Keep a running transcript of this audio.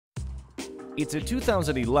It's a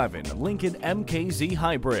 2011 Lincoln MKZ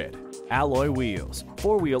Hybrid. Alloy wheels,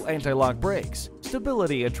 4-wheel anti-lock brakes,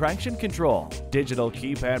 stability and traction control, digital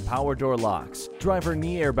keypad power door locks, driver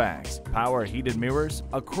knee airbags, power heated mirrors,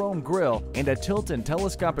 a chrome grille, and a tilt and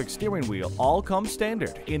telescopic steering wheel all come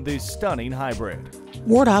standard in this stunning hybrid.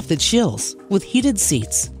 Ward off the chills with heated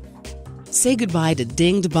seats. Say goodbye to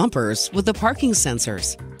dinged bumpers with the parking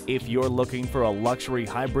sensors. If you're looking for a luxury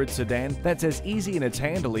hybrid sedan that's as easy in its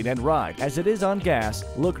handling and ride as it is on gas,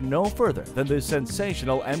 look no further than this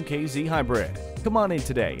sensational MKZ Hybrid. Come on in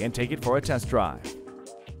today and take it for a test drive.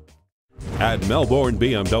 At Melbourne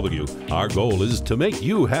BMW, our goal is to make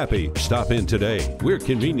you happy. Stop in today. We're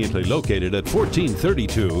conveniently located at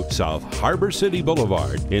 1432 South Harbor City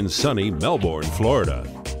Boulevard in sunny Melbourne,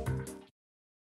 Florida.